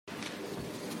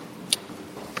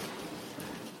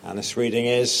And this reading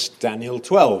is Daniel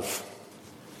 12,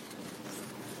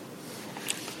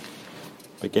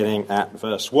 beginning at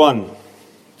verse 1.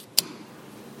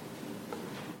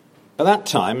 At that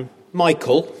time,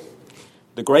 Michael,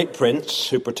 the great prince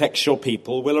who protects your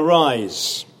people, will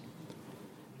arise.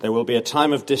 There will be a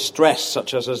time of distress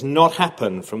such as has not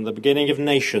happened from the beginning of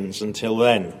nations until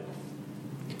then.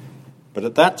 But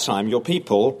at that time, your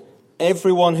people,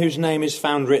 everyone whose name is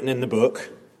found written in the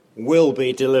book, will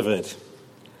be delivered.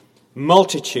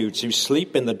 Multitudes who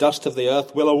sleep in the dust of the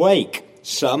earth will awake,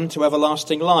 some to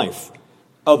everlasting life,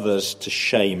 others to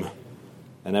shame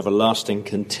and everlasting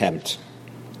contempt.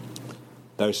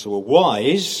 Those who are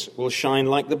wise will shine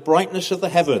like the brightness of the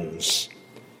heavens,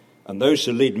 and those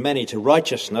who lead many to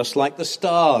righteousness like the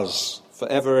stars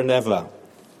forever and ever.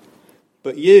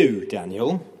 But you,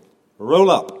 Daniel,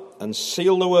 roll up and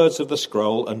seal the words of the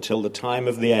scroll until the time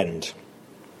of the end.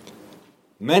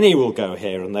 Many will go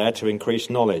here and there to increase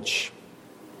knowledge.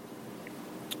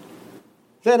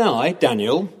 Then I,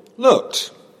 Daniel, looked,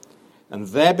 and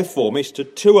there before me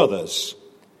stood two others,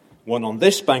 one on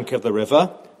this bank of the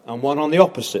river and one on the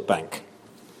opposite bank.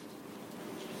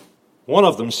 One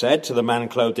of them said to the man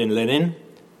clothed in linen,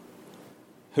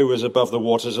 who was above the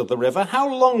waters of the river,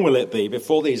 "How long will it be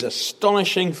before these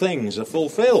astonishing things are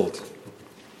fulfilled?"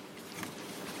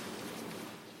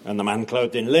 And the man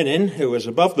clothed in linen, who was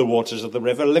above the waters of the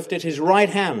river, lifted his right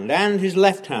hand and his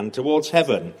left hand towards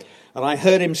heaven. And I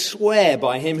heard him swear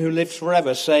by him who lives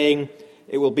forever, saying,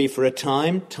 "It will be for a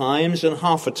time, times, and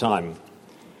half a time.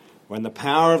 When the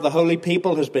power of the holy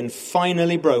people has been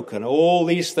finally broken, all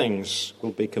these things will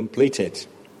be completed."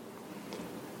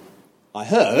 I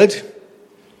heard,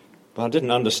 but I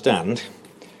didn't understand.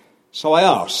 So I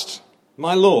asked,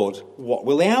 "My Lord, what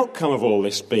will the outcome of all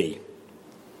this be?"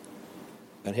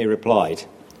 And he replied,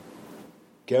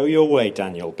 "Go your way,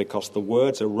 Daniel, because the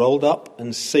words are rolled up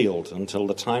and sealed until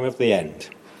the time of the end.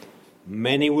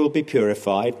 Many will be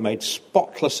purified, made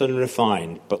spotless and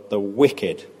refined, but the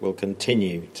wicked will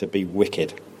continue to be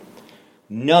wicked.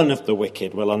 None of the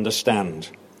wicked will understand.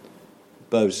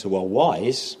 Those who are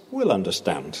wise will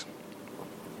understand.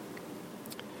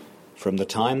 From the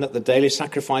time that the daily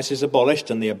sacrifice is abolished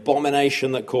and the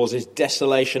abomination that causes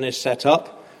desolation is set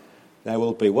up, there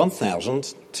will be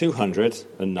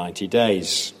 1,290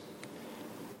 days.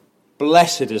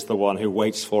 Blessed is the one who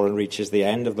waits for and reaches the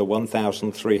end of the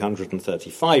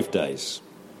 1,335 days.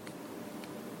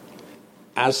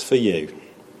 As for you,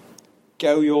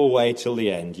 go your way till the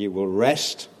end. You will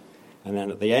rest, and then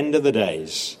at the end of the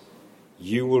days,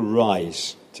 you will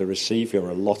rise to receive your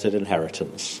allotted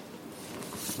inheritance."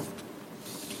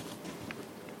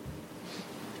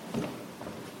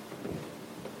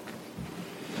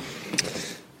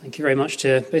 Thank you very much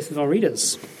to both of our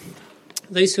readers.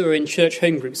 Those who are in church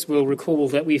home groups will recall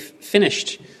that we've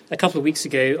finished a couple of weeks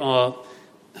ago our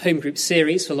home group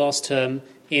series for last term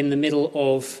in the middle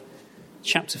of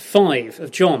chapter 5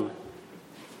 of John.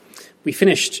 We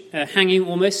finished hanging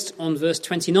almost on verse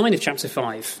 29 of chapter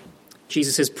 5,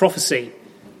 Jesus' prophecy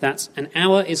that an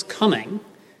hour is coming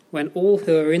when all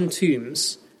who are in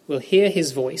tombs will hear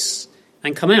his voice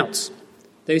and come out,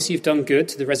 those who've done good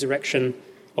to the resurrection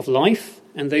of life,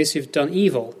 and those who've done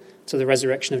evil to the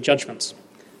resurrection of judgment,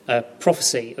 a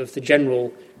prophecy of the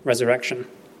general resurrection.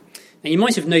 And you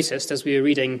might have noticed, as we were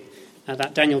reading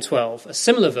that Daniel 12, a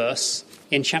similar verse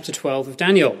in chapter 12 of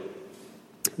Daniel,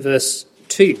 verse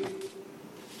 2.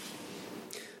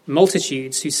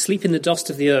 Multitudes who sleep in the dust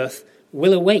of the earth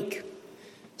will awake,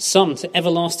 some to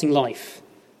everlasting life,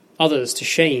 others to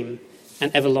shame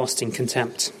and everlasting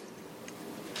contempt.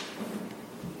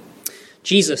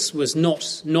 Jesus was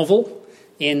not novel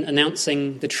in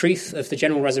announcing the truth of the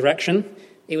general resurrection.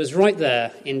 It was right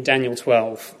there in Daniel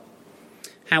 12.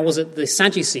 How was it the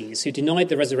Sadducees who denied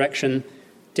the resurrection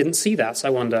didn't see that,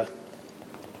 I wonder?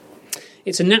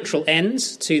 It's a natural end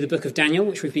to the book of Daniel,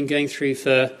 which we've been going through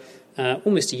for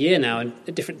almost a year now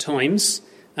at different times,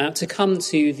 to come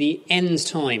to the end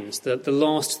times, the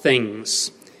last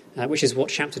things, which is what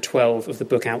chapter 12 of the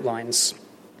book outlines.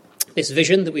 This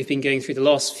vision that we've been going through the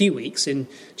last few weeks in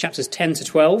chapters 10 to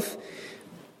 12,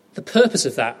 the purpose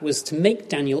of that was to make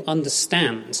Daniel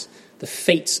understand the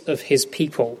fate of his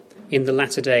people in the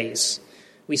latter days.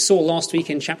 We saw last week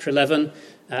in chapter 11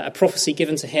 a prophecy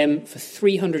given to him for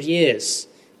 300 years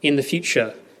in the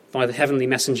future by the heavenly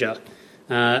messenger.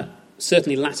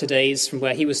 Certainly latter days from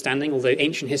where he was standing, although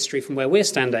ancient history from where we're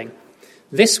standing.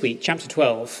 This week, chapter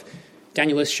 12,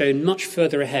 Daniel is shown much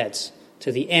further ahead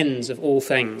to the ends of all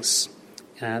things,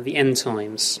 the end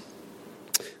times.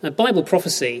 Bible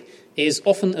prophecy is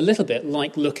often a little bit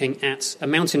like looking at a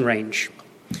mountain range.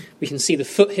 We can see the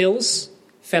foothills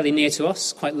fairly near to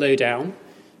us, quite low down.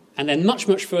 And then much,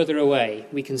 much further away,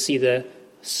 we can see the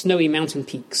snowy mountain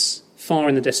peaks far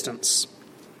in the distance.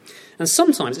 And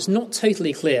sometimes it's not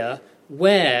totally clear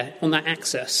where on that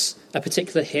axis a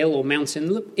particular hill or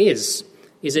mountain is.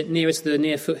 Is it nearer to the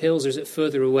near foothills, or is it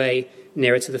further away,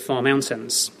 nearer to the far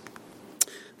mountains?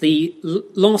 The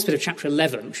last bit of chapter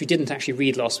 11, which we didn't actually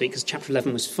read last week because chapter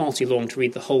 11 was far too long to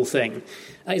read the whole thing,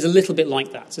 is a little bit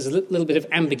like that. There's a little bit of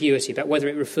ambiguity about whether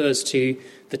it refers to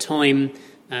the time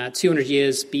 200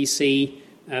 years BC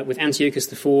with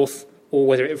Antiochus IV, or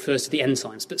whether it refers to the end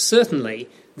times. But certainly,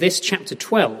 this chapter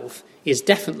 12 is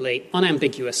definitely,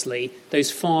 unambiguously,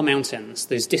 those far mountains,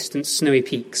 those distant snowy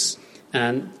peaks,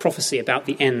 and prophecy about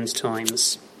the end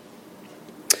times.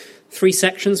 3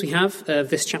 sections we have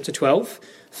of this chapter 12.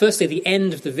 Firstly, the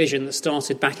end of the vision that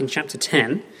started back in chapter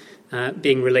 10,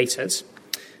 being related.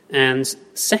 And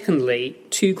secondly,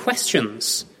 2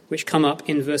 questions which come up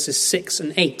in verses 6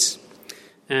 and 8.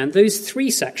 And those 3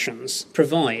 sections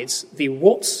provide the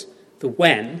what, the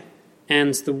when,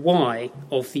 and the why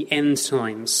of the end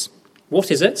times.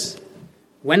 What is it?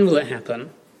 When will it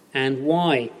happen? And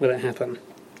why will it happen?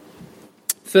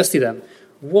 Firstly then,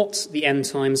 what the end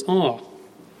times are.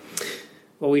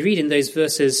 Well, we read in those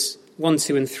verses 1,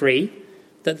 2, and 3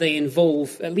 that they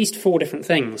involve at least 4 different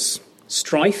things: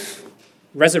 strife,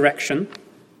 resurrection,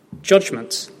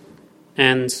 judgment,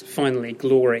 and finally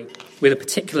glory, with a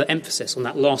particular emphasis on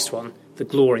that last one, the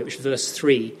glory, which verse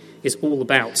 3 is all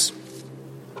about.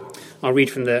 I'll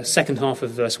read from the second half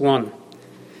of verse 1.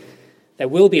 There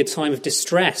will be a time of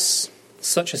distress,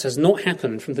 such as has not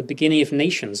happened from the beginning of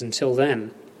nations until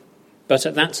then. But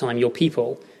at that time your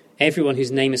people, everyone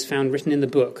whose name is found written in the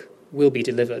book, will be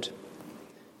delivered.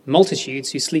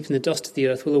 Multitudes who sleep in the dust of the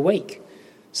earth will awake,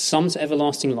 some to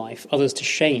everlasting life, others to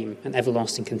shame and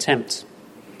everlasting contempt.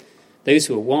 Those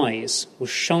who are wise will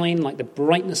shine like the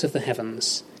brightness of the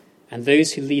heavens, and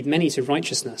those who lead many to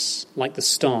righteousness like the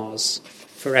stars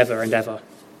forever and ever.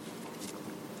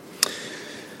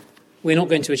 We're not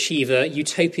going to achieve a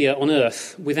utopia on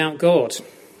earth without God.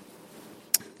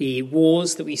 The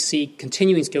wars that we see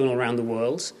continuing to go on around the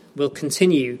world will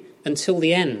continue until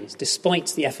the end, despite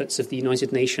the efforts of the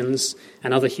United Nations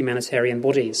and other humanitarian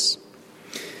bodies.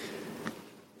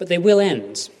 But they will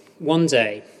end one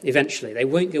day, eventually. They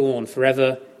won't go on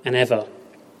forever and ever.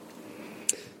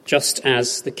 Just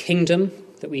as the kingdom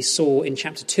that we saw in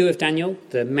chapter 2 of Daniel,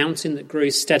 the mountain that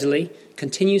grows steadily,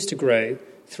 continues to grow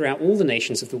throughout all the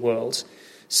nations of the world,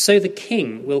 so the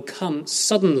king will come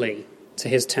suddenly to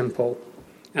his temple,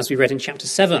 as we read in chapter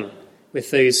 7,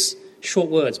 with those short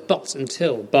words, but,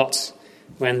 until, but,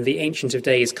 when the Ancient of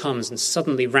Days comes and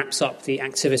suddenly wraps up the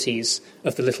activities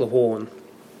of the little horn.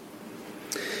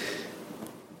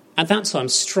 At that time,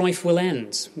 strife will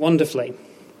end wonderfully,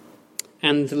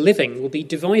 and the living will be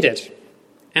divided,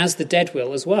 as the dead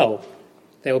will as well.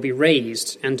 They will be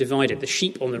raised and divided, the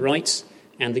sheep on the right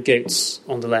and the goats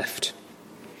on the left.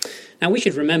 Now, we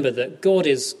should remember that God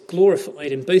is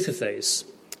glorified in both of those,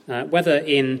 whether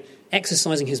in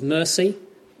exercising his mercy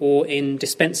or in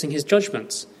dispensing his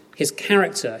judgments. His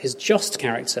character, his just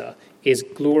character, is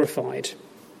glorified.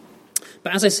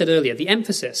 But as I said earlier, the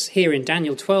emphasis here in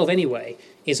Daniel 12 anyway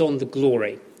is on the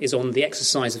glory, is on the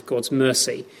exercise of God's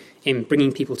mercy in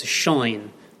bringing people to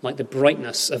shine like the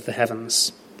brightness of the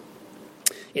heavens.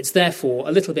 It's therefore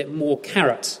a little bit more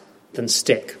carrot than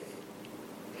stick.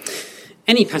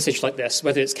 Any passage like this,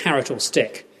 whether it's carrot or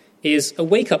stick, is a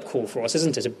wake-up call for us,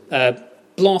 isn't it? A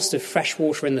blast of fresh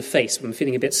water in the face when we're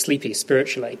feeling a bit sleepy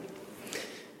spiritually.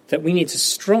 That we need to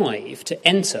strive to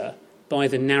enter by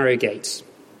the narrow gate.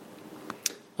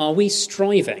 Are we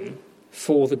striving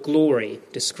for the glory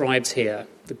described here,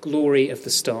 the glory of the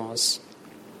stars?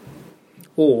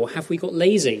 Or have we got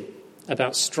lazy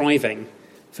about striving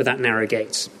for that narrow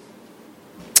gate?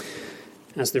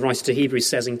 As the writer to Hebrews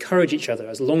says, encourage each other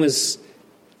as long as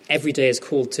every day is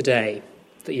called today,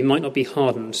 that you might not be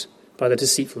hardened by the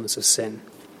deceitfulness of sin.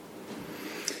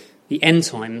 The end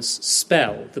times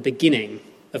spell the beginning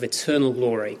of eternal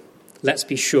glory. Let's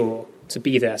be sure to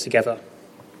be there together.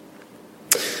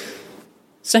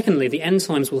 Secondly, the end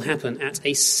times will happen at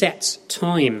a set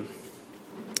time.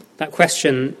 That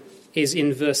question is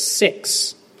in verse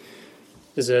 6.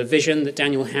 There's a vision that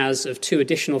Daniel has of 2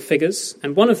 additional figures,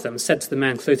 and one of them said to the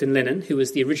man clothed in linen, who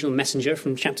was the original messenger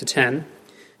from chapter 10,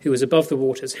 who was above the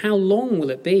waters, how long will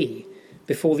it be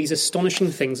before these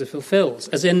astonishing things are fulfilled?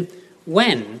 As in,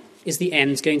 when is the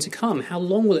end going to come? How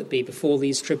long will it be before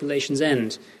these tribulations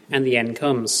end and the end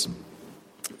comes?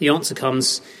 The answer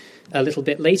comes a little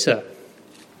bit later.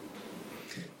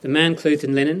 The man clothed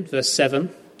in linen, verse 7,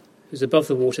 who's above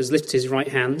the waters, lifted his right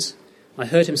hand, I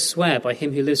heard him swear by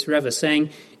him who lives forever, saying,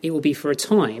 it will be for a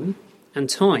time, and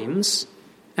times,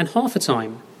 and half a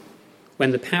time.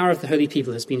 When the power of the holy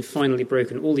people has been finally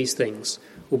broken, all these things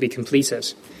will be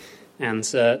completed. And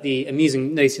the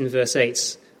amusing note in verse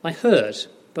 8, I heard,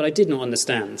 but I did not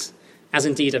understand, as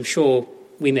indeed I'm sure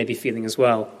we may be feeling as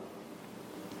well.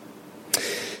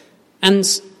 And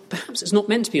perhaps it's not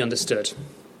meant to be understood.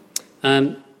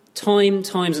 Time,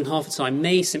 times, and half a time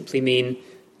may simply mean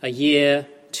a year,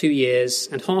 2 years,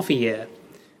 and half a year,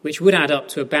 which would add up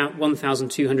to about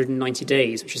 1,290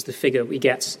 days, which is the figure we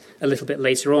get a little bit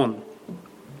later on.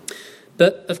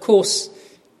 But, of course,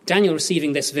 Daniel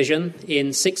receiving this vision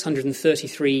in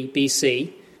 633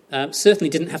 BC certainly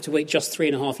didn't have to wait just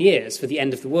 3.5 years for the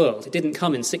end of the world. It didn't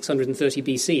come in 630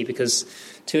 BC because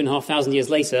 2,500 years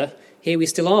later, here we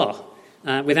still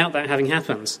are, without that having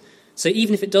happened. So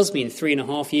even if it does mean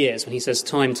 3.5 years when he says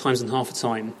time, times, and half a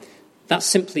time, that's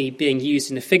simply being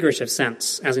used in a figurative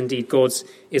sense, as indeed God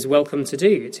is welcome to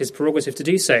do. It's his prerogative to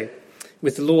do so.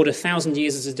 With the Lord, 1,000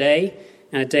 years is a day,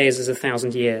 and a day is as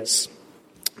 1,000 years.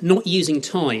 Not using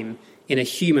time in a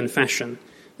human fashion,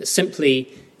 but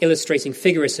simply illustrating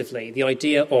figuratively the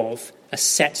idea of a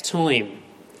set time.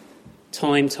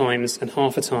 Time, times, and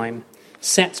half a time,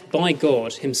 set by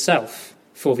God himself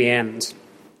for the end.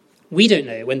 We don't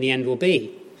know when the end will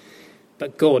be,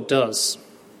 but God does.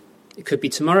 It could be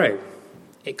tomorrow.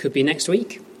 It could be next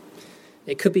week.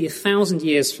 It could be 1,000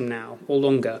 years from now or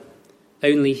longer.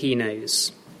 Only he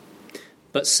knows.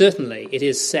 But certainly it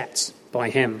is set by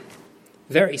him.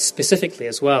 Very specifically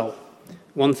as well.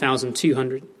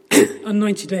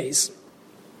 1,290 days.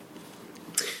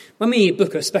 When we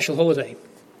book a special holiday,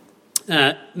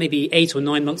 maybe 8 or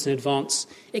 9 months in advance,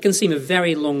 it can seem a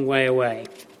very long way away.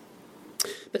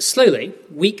 But slowly,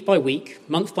 week by week,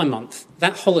 month by month,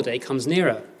 that holiday comes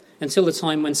nearer until the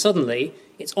time when suddenly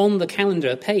it's on the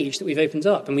calendar page that we've opened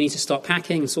up and we need to start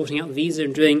packing, sorting out the visa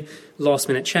and doing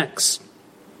last-minute checks.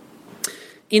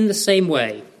 In the same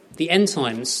way, the end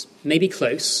times may be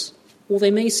close or they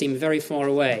may seem very far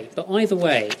away, but either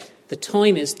way, the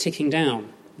time is ticking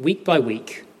down week by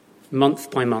week, month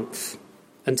by month,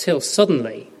 until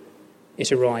suddenly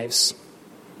it arrives.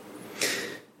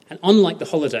 And unlike the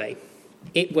holiday,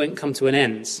 it won't come to an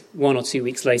end 1 or 2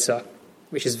 weeks later,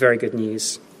 which is very good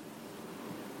news.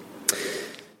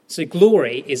 So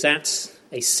glory is at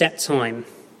a set time.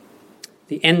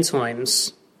 The end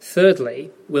times,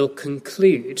 thirdly, will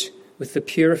conclude with the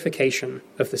purification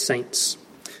of the saints.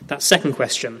 That second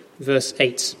question, verse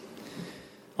 8.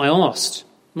 I asked,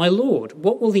 my Lord,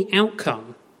 what will the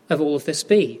outcome of all of this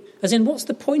be? As in, what's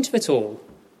the point of it all?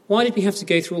 Why did we have to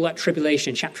go through all that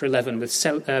tribulation in chapter 11 with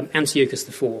Antiochus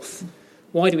IV?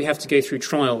 Why do we have to go through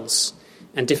trials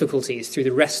and difficulties through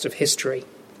the rest of history?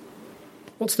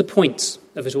 What's the point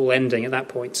of it all ending at that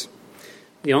point?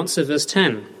 The answer, verse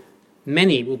 10.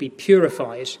 Many will be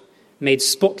purified, made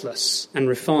spotless and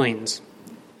refined,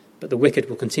 but the wicked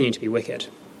will continue to be wicked.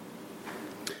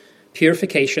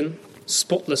 Purification,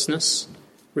 spotlessness,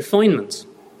 refinement.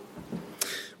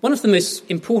 One of the most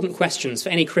important questions for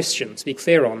any Christian to be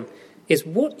clear on is,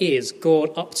 what is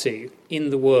God up to in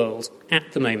the world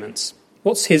at the moment?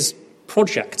 What's his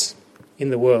project in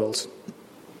the world?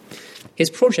 His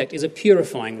project is a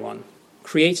purifying one,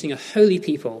 creating a holy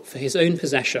people for his own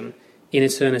possession in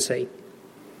eternity.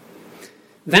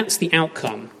 That's the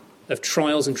outcome of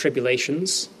trials and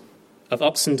tribulations, of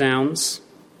ups and downs,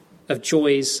 of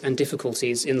joys and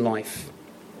difficulties in life.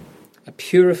 A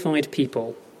purified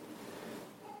people,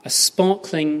 a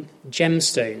sparkling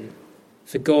gemstone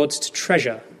for God to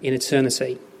treasure in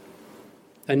eternity,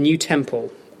 a new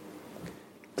temple,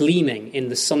 gleaming in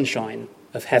the sunshine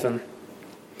of heaven.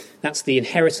 That's the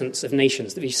inheritance of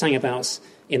nations that we sang about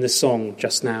in the song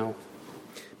just now.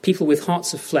 People with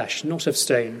hearts of flesh, not of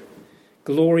stone,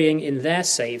 glorying in their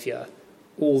Saviour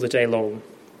all the day long.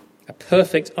 A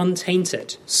perfect,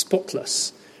 untainted,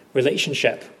 spotless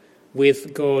relationship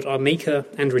with God, our Maker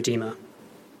and Redeemer,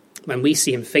 when we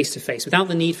see him face to face, without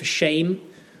the need for shame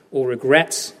or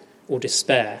regret or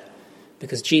despair,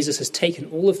 because Jesus has taken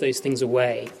all of those things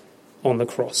away on the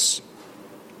cross.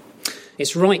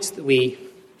 It's right that we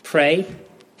pray,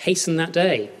 hasten that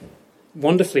day.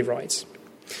 Wonderfully right.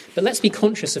 But let's be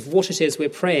conscious of what it is we're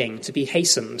praying to be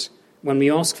hastened when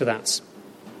we ask for that.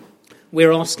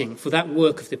 We're asking for that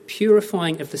work of the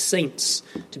purifying of the saints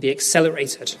to be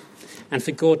accelerated and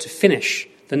for God to finish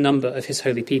the number of his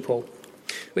holy people,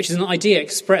 which is an idea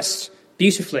expressed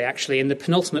beautifully, actually, in the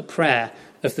penultimate prayer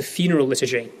of the funeral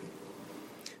liturgy,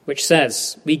 which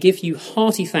says, we give you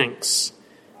hearty thanks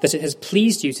that it has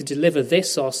pleased you to deliver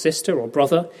this, our sister or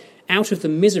brother, out of the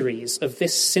miseries of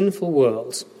this sinful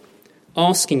world,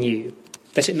 asking you,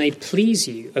 that it may please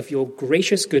you of your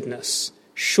gracious goodness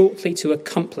shortly to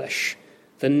accomplish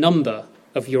the number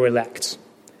of your elect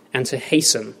and to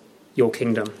hasten your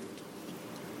kingdom.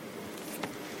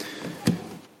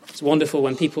 It's wonderful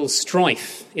when people's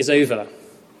strife is over,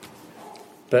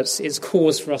 but it's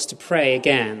cause for us to pray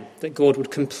again that God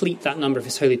would complete that number of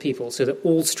his holy people so that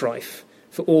all strife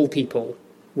for all people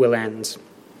will end.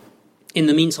 In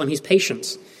the meantime, he's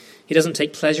patient. He doesn't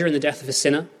take pleasure in the death of a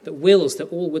sinner, but wills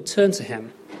that all would turn to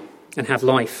him and have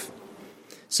life.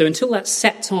 So until that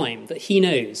set time that he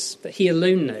knows, that he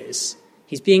alone knows,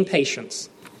 he's being patient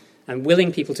and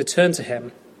willing people to turn to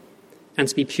him and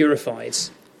to be purified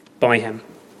by him.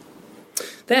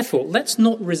 Therefore, let's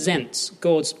not resent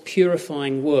God's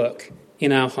purifying work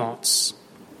in our hearts.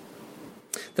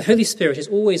 The Holy Spirit is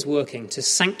always working to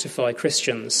sanctify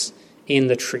Christians in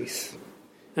the truth.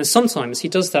 And sometimes he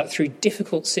does that through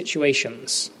difficult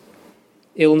situations,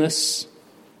 illness,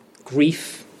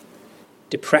 grief,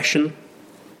 depression,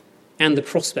 and the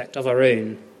prospect of our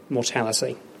own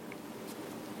mortality.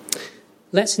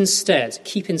 Let's instead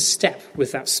keep in step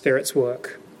with that Spirit's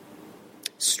work,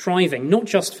 striving not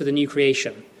just for the new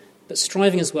creation, but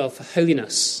striving as well for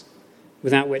holiness,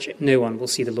 without which no one will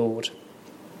see the Lord.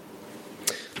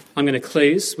 I'm going to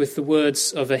close with the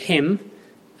words of a hymn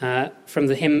from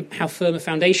the hymn How Firm a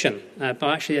Foundation,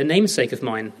 by actually a namesake of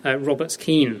mine, Robert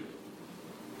Keane.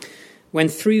 When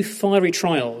through fiery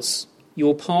trials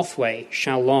your pathway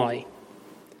shall lie,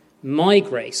 my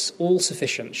grace all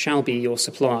sufficient shall be your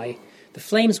supply. The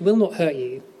flames will not hurt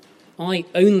you, I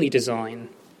only design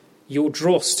your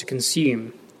dross to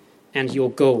consume and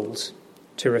your gold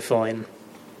to refine.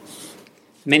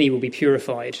 Many will be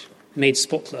purified, made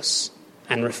spotless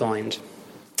and refined.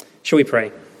 Shall we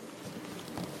pray?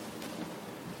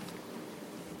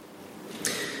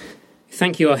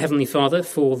 Thank you, our Heavenly Father,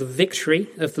 for the victory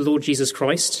of the Lord Jesus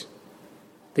Christ,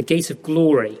 the gate of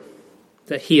glory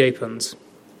that he opened,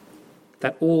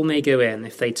 that all may go in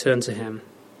if they turn to him.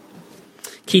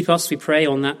 Keep us, we pray,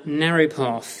 on that narrow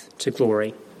path to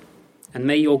glory, and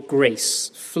may your grace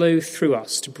flow through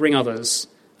us to bring others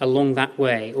along that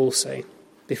way also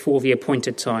before the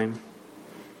appointed time,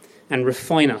 and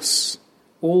refine us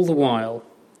all the while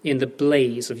in the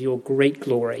blaze of your great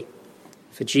glory.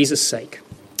 For Jesus' sake.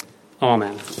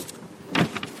 Amen.